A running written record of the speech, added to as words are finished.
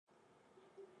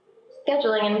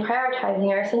Scheduling and prioritizing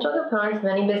are essential components of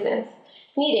any business.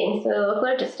 Meetings, whether local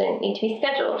or distant, need to be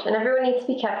scheduled, and everyone needs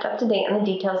to be kept up to date on the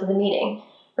details of the meeting.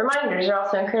 Reminders are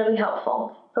also incredibly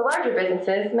helpful. For larger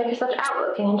businesses, Microsoft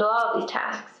Outlook can handle all of these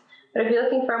tasks. But if you're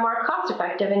looking for a more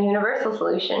cost-effective and universal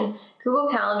solution, Google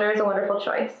Calendar is a wonderful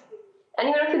choice.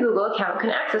 Anyone with a Google account can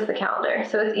access the calendar,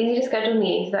 so it's easy to schedule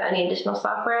meetings without any additional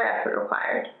software or effort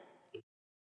required.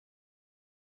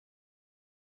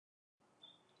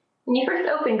 When you first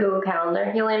open Google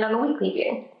Calendar, you'll land on the weekly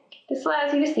view. This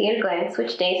allows you to see at a glance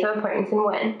which days have appointments and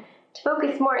when. To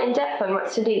focus more in-depth on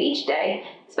what's to do each day,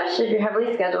 especially if you're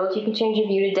heavily scheduled, you can change your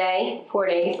view to day, 4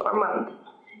 days, or month.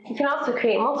 You can also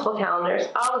create multiple calendars,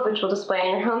 all of which will display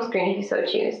on your home screen if you so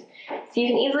choose. So you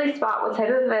can easily spot what type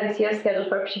of events you have scheduled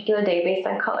for a particular day based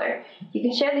on color. You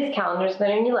can share these calendars with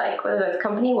anyone you like, whether that's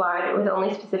company-wide or with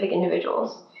only specific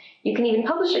individuals. You can even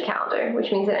publish a calendar,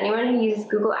 which means that anyone who uses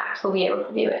Google Apps will be able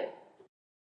to view it.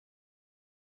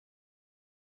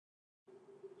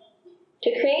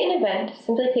 To create an event,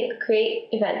 simply pick Create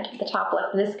Event at the top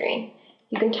left of the screen.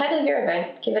 You can title your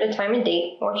event, give it a time and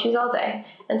date, or choose all day,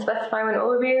 and specify when it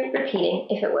will be repeating,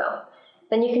 if it will.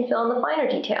 Then you can fill in the finer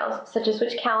details, such as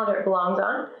which calendar it belongs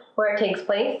on, where it takes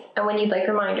place, and when you'd like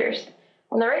reminders.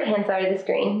 On the right-hand side of the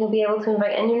screen, you'll be able to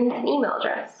invite anyone with an email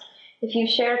address. If you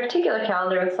share a particular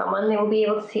calendar with someone, they will be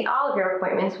able to see all of your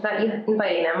appointments without you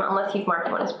inviting them unless you've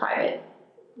marked one as private.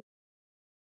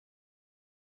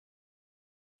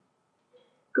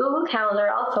 Google Calendar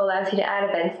also allows you to add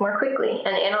events more quickly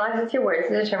and analyzes your words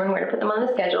to determine where to put them on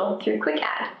the schedule through Quick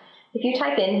Add. If you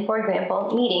type in, for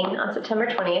example, meeting on September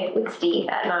 20th with Steve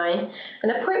at 9, an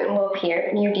appointment will appear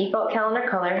in your default calendar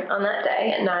color on that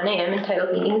day at 9 a.m.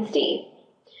 entitled Meeting with Steve.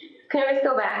 You can always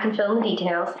go back and fill in the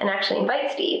details and actually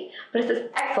invite Steve, but this is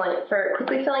excellent for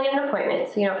quickly filling in an appointment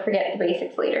so you don't forget the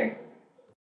basics later.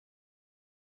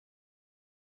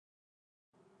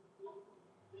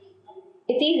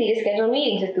 It's easy to schedule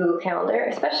meetings with Google Calendar,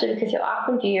 especially because you'll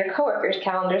often view your coworkers'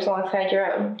 calendars alongside your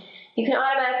own. You can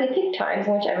automatically pick times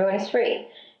in which everyone is free.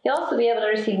 You'll also be able to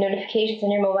receive notifications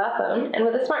on your mobile phone, and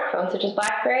with a smartphone such as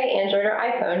BlackBerry, Android, or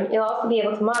iPhone, you'll also be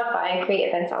able to modify and create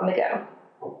events on the go.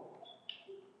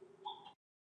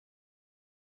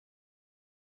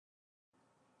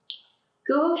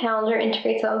 Google Calendar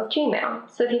integrates well with Gmail,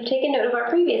 so if you've taken note of our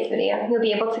previous video, you'll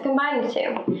be able to combine the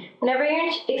two. Whenever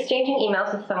you're exchanging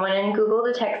emails with someone and Google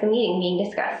detects a meeting being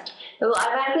discussed, it will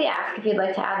automatically ask if you'd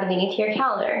like to add the meeting to your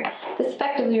calendar. This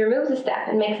effectively removes a step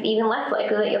and makes it even less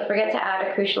likely that you'll forget to add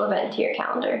a crucial event to your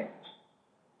calendar.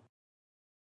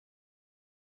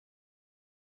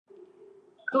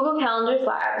 Google Calendar's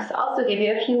Labs also give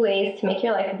you a few ways to make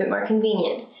your life a bit more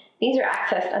convenient. These are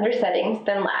accessed under Settings,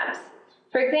 then Labs.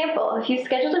 For example, if you've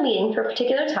scheduled a meeting for a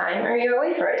particular time or you're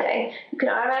away for a day, you can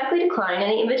automatically decline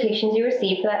any invitations you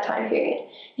receive for that time period.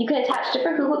 You can attach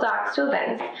different Google Docs to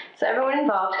events so everyone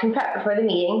involved can prep before the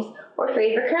meetings, or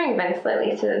fade recurring events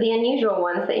slightly so that the unusual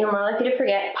ones that you're more likely to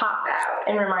forget pop out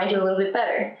and remind you a little bit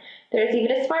better. There is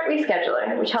even a smart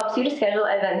rescheduler, which helps you to schedule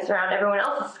events around everyone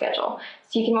else's schedule,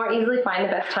 so you can more easily find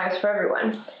the best times for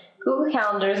everyone. Google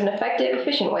Calendar is an effective,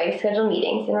 efficient way to schedule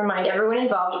meetings and remind everyone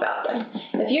involved about them.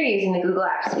 If you're using the Google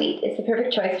Apps Suite, it's the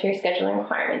perfect choice for your scheduling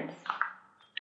requirements.